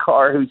it's your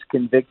car who's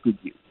convicted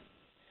you?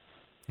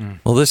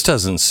 Well, this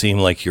doesn't seem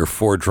like you're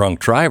for drunk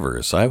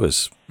drivers. I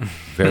was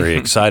very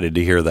excited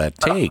to hear that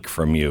take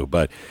from you.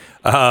 But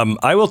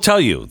I will tell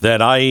you that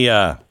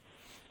I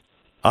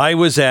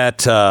was at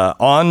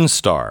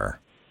OnStar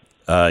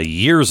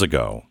years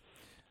ago.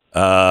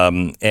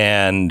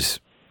 And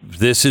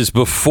this is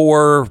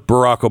before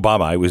Barack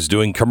Obama. I was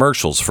doing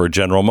commercials for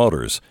General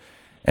Motors.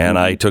 And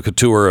I took a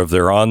tour of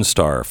their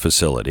OnStar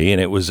facility. And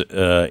it was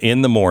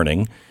in the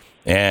morning.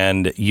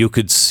 And you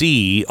could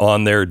see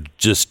on their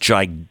just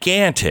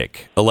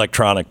gigantic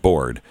electronic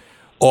board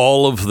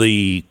all of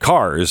the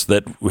cars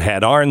that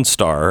had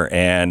OnStar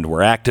and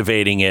were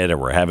activating it or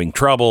were having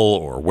trouble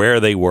or where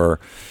they were.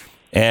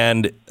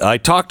 And I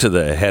talked to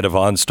the head of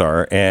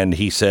OnStar, and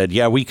he said,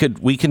 yeah, we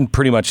can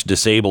pretty much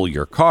disable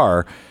your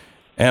car.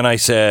 And I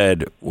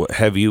said,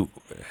 have you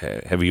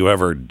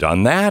ever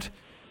done that?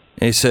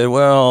 And he said,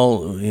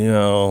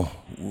 well,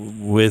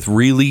 with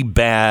really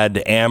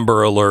bad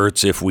Amber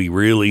Alerts, if we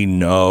really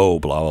know,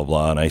 blah, blah,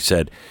 blah. And I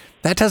said,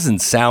 that doesn't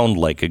sound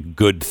like a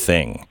good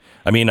thing.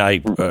 I mean,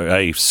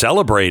 I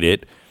celebrate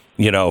it,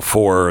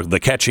 for the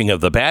catching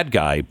of the bad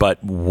guy,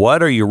 but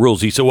what are your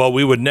rules? He said, well,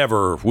 we would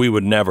never.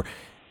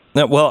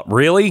 Well,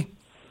 really?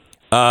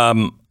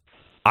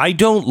 I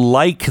don't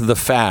like the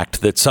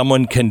fact that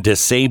someone can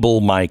disable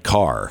my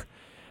car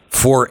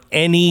for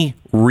any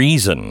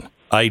reason.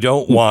 I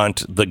don't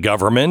want the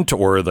government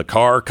or the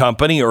car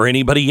company or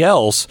anybody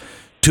else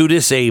to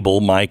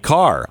disable my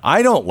car.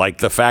 I don't like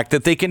the fact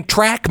that they can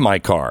track my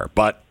car,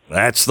 but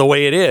that's the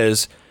way it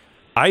is.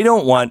 I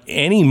don't want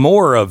any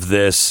more of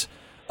this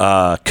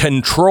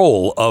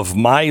control of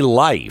my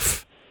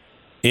life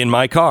in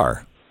my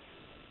car.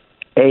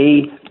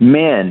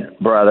 Amen,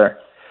 brother.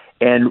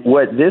 And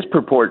what this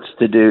purports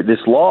to do, this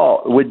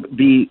law, would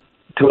be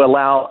to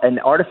allow an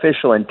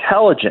artificial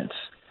intelligence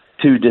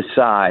to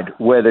decide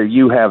whether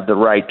you have the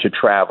right to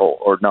travel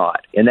or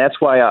not. And that's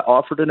why I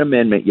offered an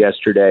amendment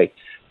yesterday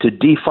to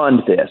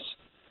defund this.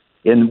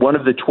 In one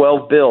of the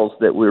 12 bills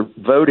that we're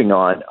voting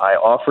on, I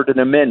offered an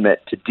amendment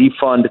to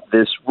defund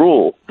this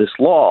rule, this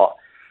law.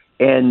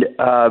 And,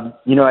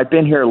 I've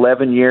been here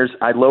 11 years.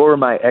 I lower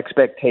my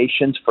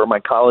expectations for my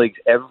colleagues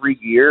every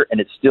year,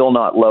 and it's still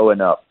not low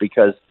enough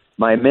because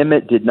my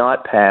amendment did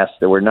not pass.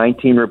 There were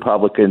 19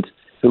 Republicans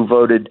who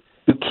voted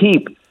to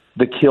keep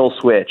the kill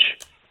switch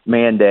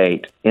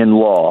mandate in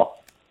law.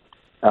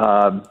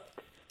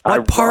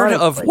 What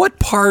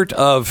part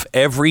of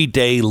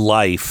everyday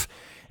life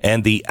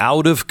and the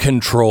out of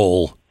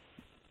control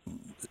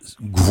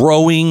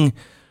growing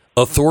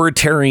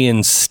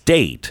authoritarian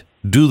state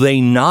do they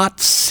not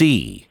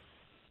see?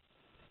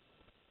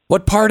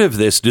 What part of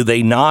this do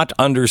they not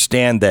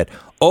understand that,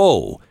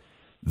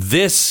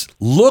 this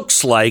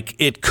looks like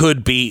it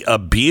could be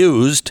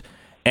abused,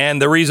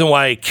 and the reason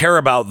why I care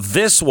about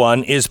this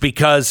one is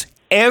because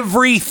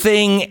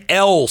everything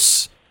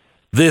else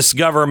this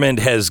government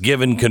has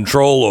given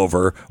control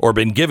over or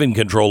been given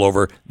control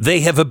over,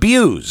 they have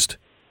abused.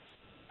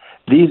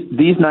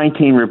 These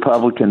 19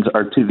 Republicans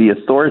are to the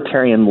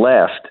authoritarian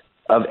left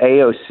of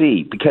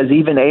AOC, because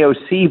even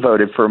AOC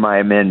voted for my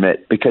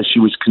amendment because she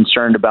was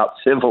concerned about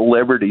civil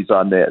liberties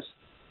on this.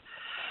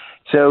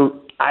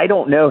 So I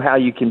don't know how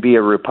you can be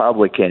a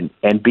Republican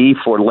and be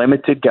for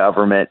limited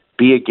government,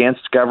 be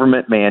against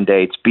government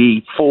mandates,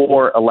 be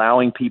for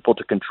allowing people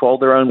to control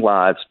their own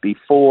lives, be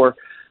for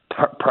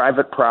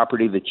private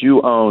property that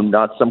you own,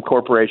 not some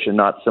corporation,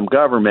 not some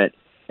government,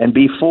 and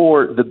be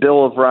for the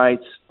Bill of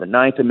Rights, the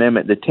 9th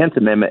Amendment, the 10th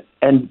Amendment,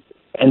 and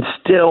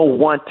still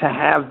want to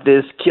have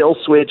this kill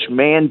switch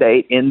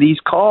mandate in these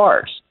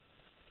cars.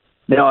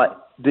 Now,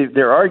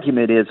 their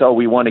argument is,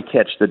 we want to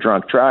catch the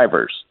drunk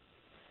drivers.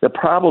 The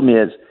problem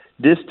is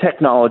this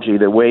technology,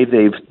 the way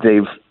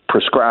they've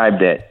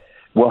prescribed it,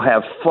 will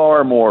have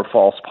far more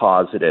false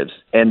positives,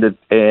 and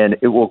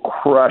it will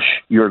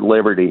crush your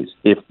liberties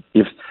if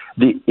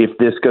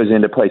this goes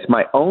into place.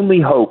 My only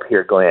hope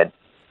here, Glenn,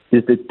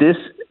 is that this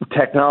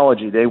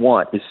technology they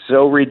want is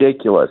so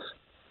ridiculous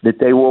that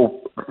they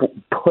will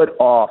put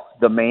off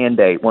the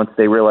mandate once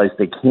they realize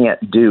they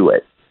can't do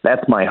it.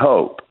 That's my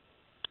hope.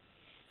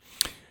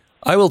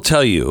 I will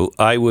tell you,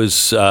 I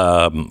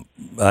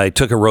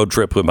took a road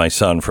trip with my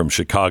son from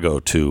Chicago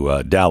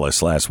to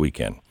Dallas last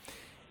weekend.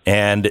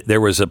 And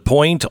there was a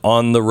point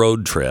on the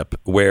road trip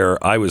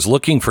where I was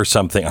looking for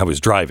something. I was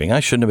driving. I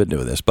shouldn't have been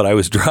doing this, but I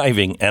was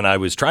driving and I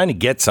was trying to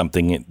get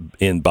something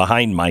in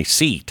behind my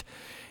seat.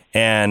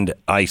 And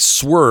I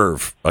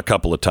swerve a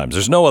couple of times.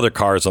 There's no other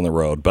cars on the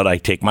road, but I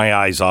take my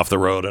eyes off the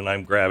road and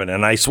I'm grabbing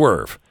and I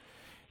swerve.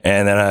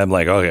 And then I'm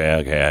like, okay,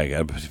 I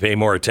got to pay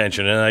more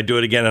attention. And I do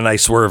it again and I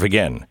swerve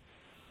again.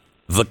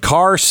 The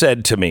car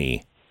said to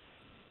me,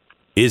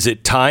 "Is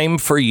it time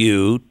for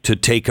you to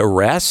take a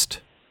rest?"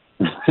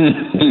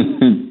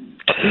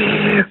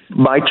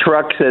 My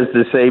truck says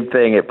the same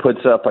thing. It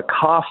puts up a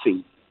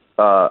coffee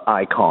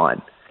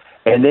icon.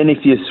 And then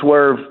if you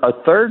swerve a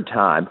third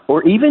time,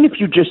 or even if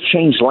you just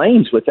change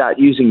lanes without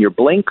using your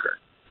blinker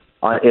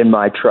in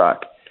my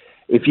truck,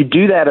 if you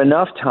do that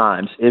enough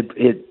times,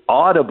 it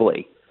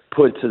audibly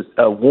puts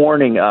a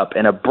warning up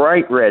and a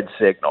bright red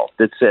signal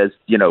that says,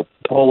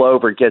 pull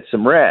over, get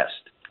some rest.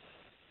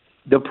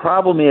 The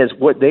problem is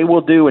what they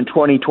will do in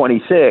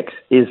 2026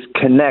 is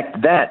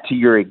connect that to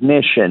your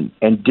ignition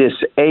and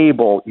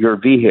disable your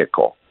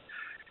vehicle.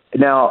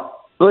 Now,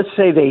 let's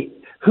say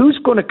who's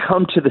going to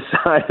come to the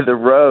side of the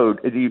road?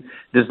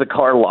 Does the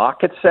car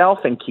lock itself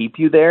and keep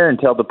you there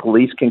until the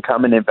police can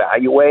come and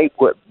evaluate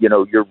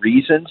your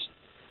reasons?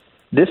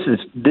 This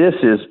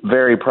is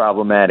very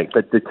problematic.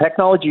 But the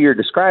technology you're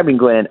describing,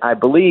 Glenn, I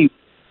believe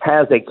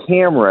has a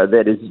camera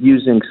that is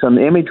using some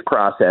image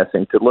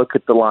processing to look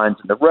at the lines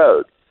in the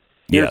road.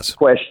 Yes. Here's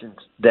questions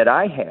that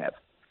I have.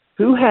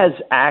 Who has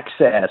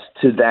access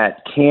to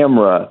that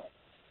camera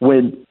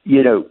when,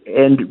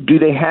 and do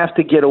they have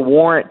to get a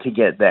warrant to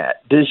get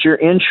that? Does your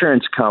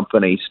insurance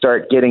company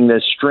start getting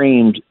this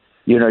streamed,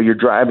 your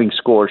driving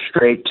score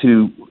straight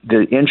to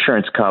the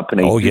insurance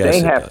company? Oh, yes,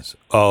 it does.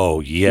 Oh,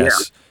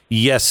 yes.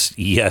 Yeah.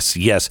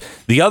 Yes.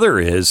 The other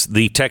is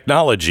the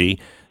technology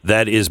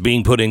that is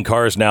being put in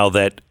cars now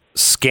that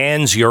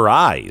scans your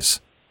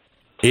eyes.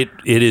 It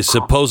is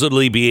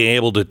supposedly being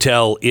able to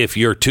tell if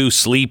you're too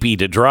sleepy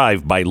to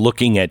drive by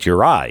looking at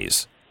your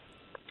eyes.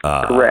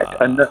 Correct.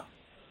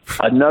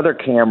 Another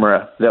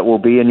camera that will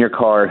be in your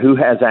car, who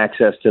has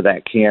access to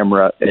that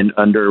camera and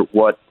under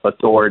what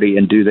authority,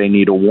 and do they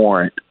need a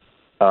warrant?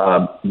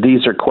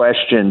 These are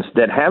questions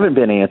that haven't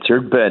been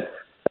answered, but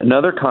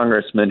another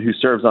congressman who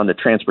serves on the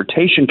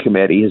Transportation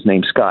Committee, his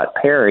name's Scott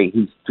Perry,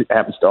 he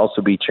happens to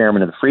also be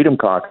chairman of the Freedom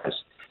Caucus.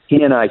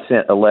 He and I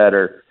sent a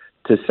letter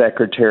to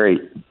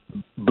Secretary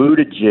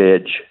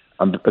Buttigieg.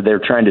 They're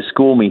trying to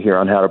school me here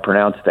on how to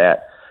pronounce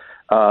that.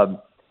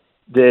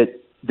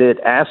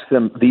 That asked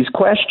them these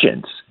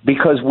questions,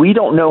 because we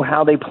don't know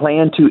how they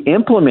plan to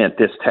implement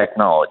this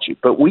technology,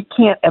 but we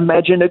can't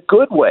imagine a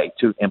good way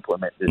to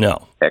implement this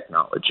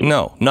technology.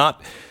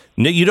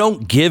 You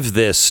don't give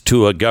this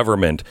to a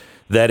government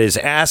that is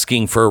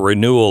asking for a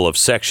renewal of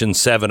Section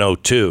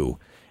 702,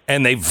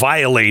 and they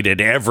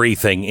violated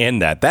everything in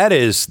that. That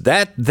is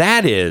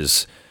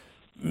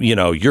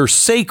your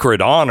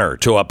sacred honor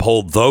to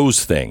uphold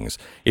those things.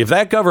 If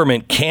that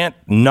government can't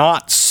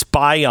not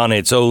spy on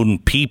its own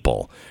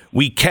people,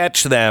 we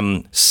catch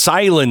them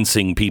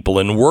silencing people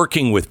and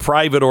working with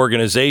private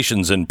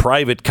organizations and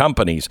private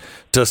companies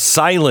to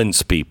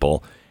silence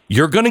people.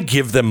 You're going to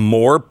give them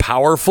more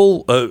power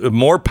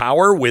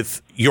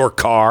with your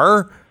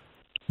car?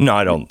 No,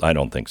 I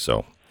don't think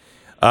so.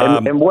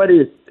 And what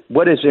is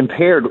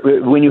impaired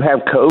when you have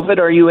COVID?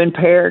 Are you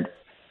impaired?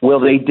 Will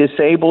they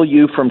disable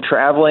you from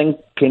traveling?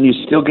 Can you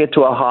still get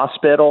to a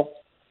hospital?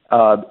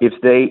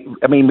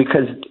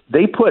 Because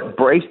they put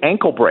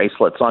ankle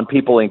bracelets on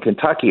people in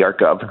Kentucky, our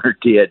governor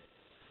did,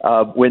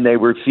 when they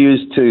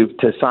refused to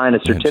sign a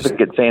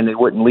certificate saying they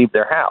wouldn't leave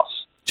their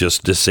house.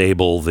 Just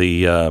disable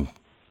the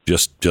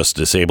just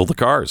disable the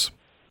cars.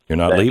 You're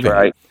not leaving.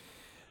 Right.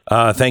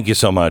 Thank you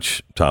so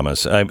much,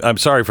 Thomas. I'm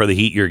sorry for the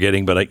heat you're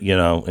getting, but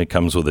it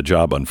comes with a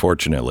job,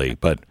 unfortunately.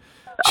 But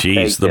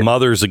geez, the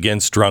Mothers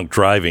Against Drunk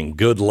Driving.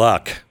 Good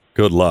luck.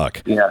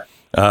 Yeah.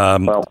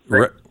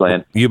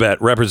 You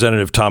bet.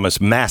 Representative Thomas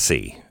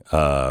Massey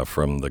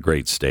from the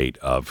great state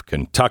of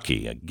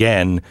Kentucky.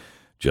 Again,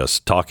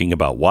 just talking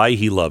about why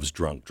he loves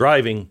drunk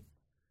driving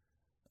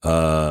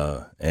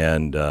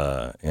and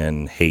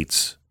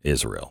hates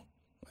Israel.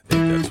 I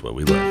think that's what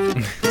we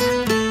learned.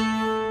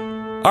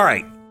 All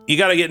right. You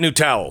got to get new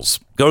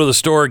towels. Go to the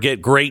store,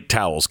 get great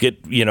towels.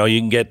 You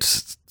can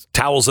get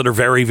towels that are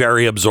very,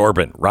 very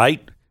absorbent,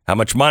 right? How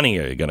much money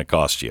are they going to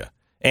cost you?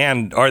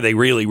 And are they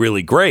really,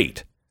 really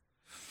great?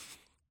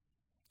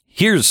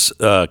 Here's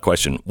a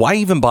question. Why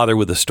even bother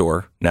with the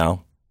store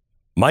now?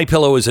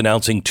 MyPillow is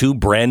announcing 2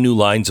 brand new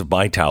lines of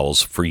My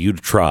Towels for you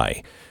to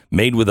try.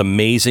 Made with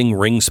amazing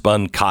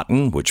ring-spun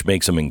cotton, which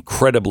makes them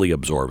incredibly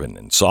absorbent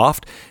and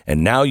soft.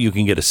 And now you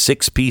can get a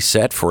 6-piece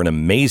set for an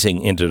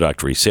amazing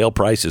introductory sale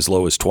price as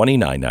low as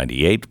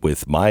 $29.98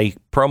 with my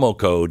promo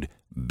code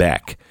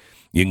BECK.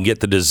 You can get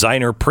the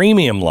designer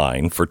premium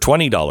line for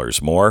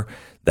 $20 more.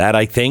 That,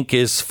 I think,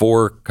 is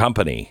for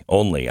company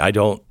only.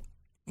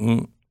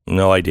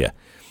 No idea.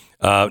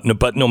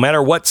 But no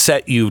matter what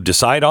set you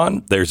decide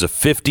on, there's a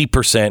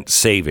 50%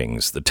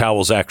 savings. The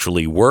towels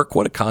actually work.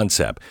 What a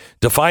concept.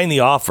 To find the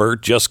offer,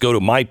 just go to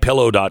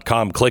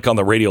mypillow.com, click on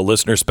the radio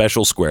listener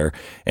special square,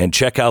 and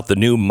check out the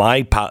new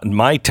My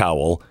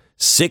Towel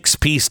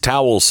 6-piece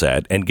towel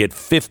set and get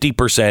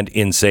 50%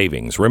 in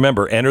savings.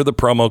 Remember, enter the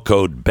promo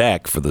code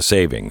BECK for the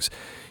savings.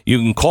 You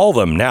can call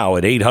them now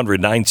at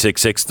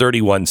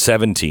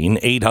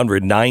 800-966-3117,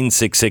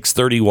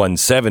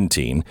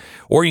 800-966-3117,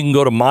 or you can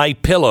go to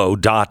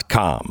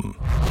mypillow.com.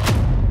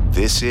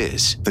 This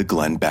is the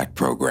Glenn Beck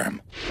Program.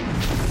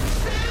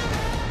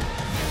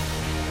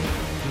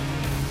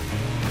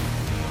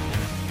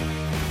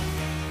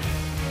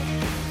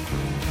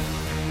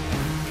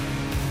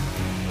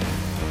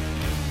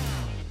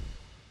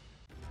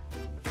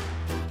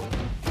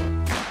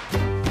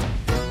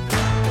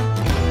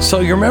 So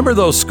you remember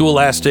those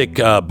Scholastic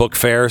book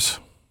fairs?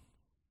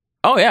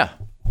 Oh, yeah.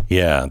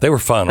 Yeah, they were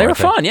fun. They were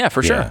fun, yeah,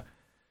 for sure.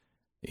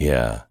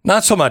 Yeah,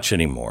 not so much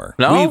anymore.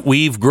 No?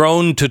 We've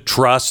grown to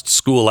trust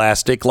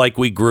Scholastic like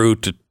we grew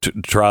to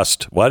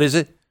trust, what is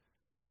it?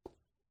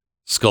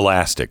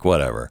 Scholastic,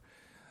 whatever.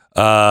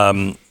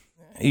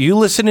 You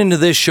listening to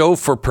this show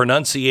for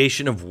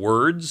pronunciation of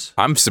words?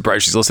 I'm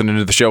surprised she's listening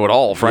to the show at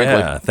all, frankly.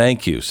 Yeah,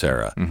 thank you,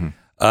 Sarah.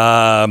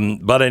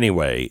 Mm-hmm. But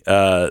anyway,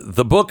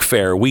 the book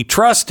fair, we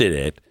trusted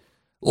it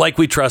like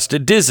we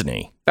trusted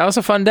Disney. That was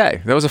a fun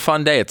day. That was a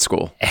fun day at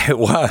school. It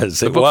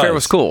was. The book fair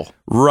was cool.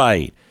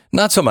 Right.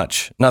 Not so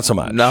much. No?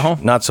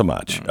 Not so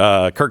much.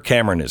 Kirk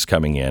Cameron is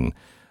coming in.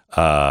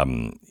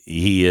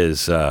 He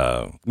is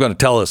going to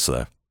tell us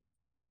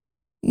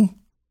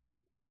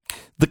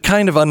the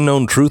kind of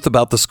unknown truth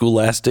about the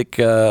Scholastic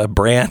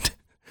brand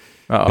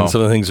and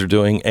some of the things they're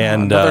doing.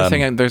 And another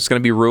thing that's going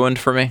to be ruined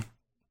for me?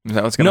 Is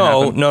that what's going to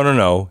happen?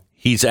 No.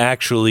 He's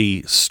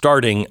actually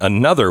starting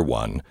another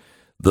one,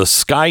 the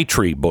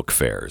Skytree Book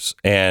Fairs.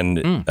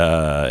 And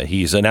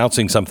he's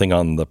announcing something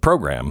on the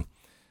program.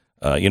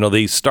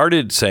 They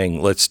started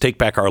saying, let's take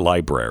back our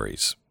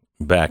libraries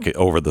back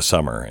over the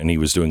summer. And he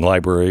was doing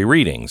library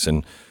readings.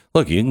 And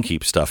look, you can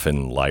keep stuff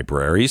in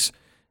libraries.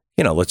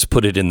 Let's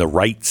put it in the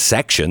right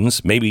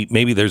sections.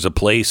 Maybe there's a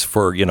place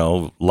for,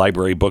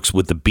 library books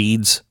with the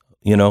beads,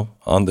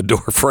 on the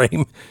door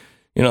frame.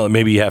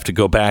 Maybe you have to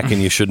go back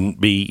and you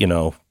shouldn't be,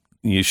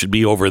 you should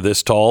be over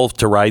this tall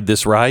to ride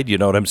this ride. You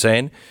know what I'm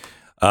saying?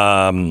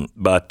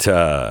 But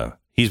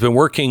he's been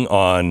working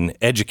on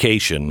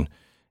education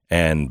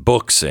and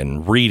books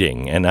and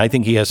reading. And I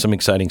think he has some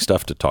exciting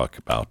stuff to talk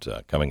about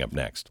coming up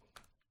next.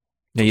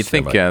 Now, you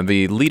think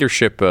the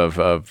leadership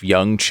of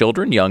young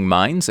children, young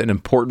minds, an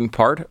important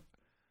part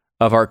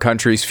of our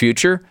country's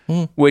future,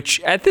 which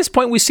at this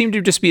point we seem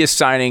to just be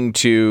assigning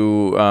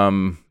to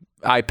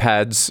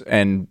iPads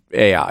and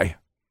AI.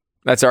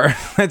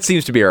 That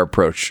seems to be our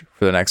approach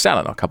for the next,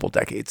 a couple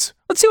decades.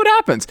 Let's see what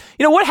happens.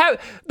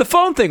 The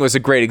phone thing was a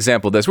great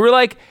example of this. We were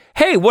like,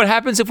 hey, what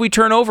happens if we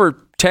turn over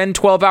 10,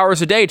 12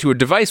 hours a day to a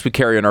device we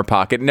carry in our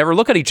pocket and never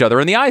look at each other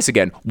in the eyes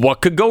again?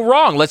 What could go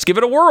wrong? Let's give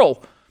it a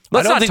whirl.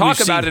 Let's not talk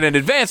about it in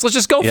advance. Let's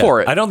just go for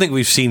it. I don't think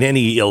we've seen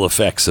any ill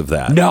effects of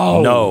that.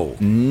 No.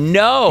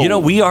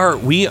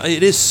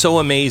 It is so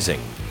amazing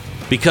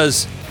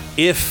because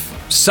if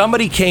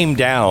somebody came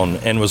down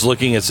and was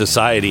looking at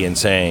society and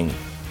saying,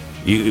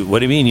 what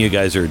do you mean you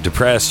guys are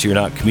depressed? You're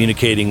not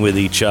communicating with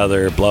each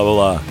other, blah,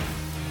 blah,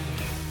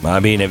 blah. I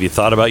mean, have you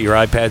thought about your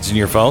iPads and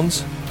your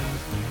phones?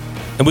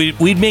 And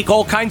we'd make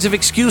all kinds of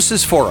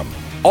excuses for them.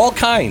 All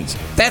kinds.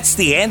 That's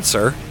the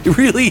answer. It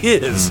really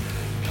is.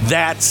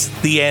 That's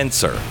the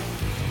answer.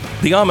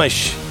 The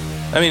Amish,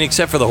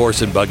 except for the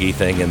horse and buggy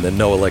thing and the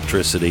no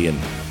electricity and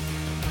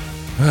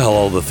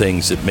all the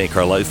things that make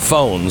our life,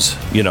 phones,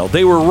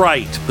 they were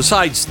right.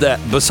 Besides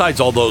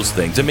all those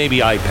things, and maybe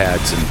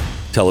iPads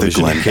and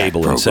television and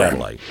cable and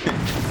satellite.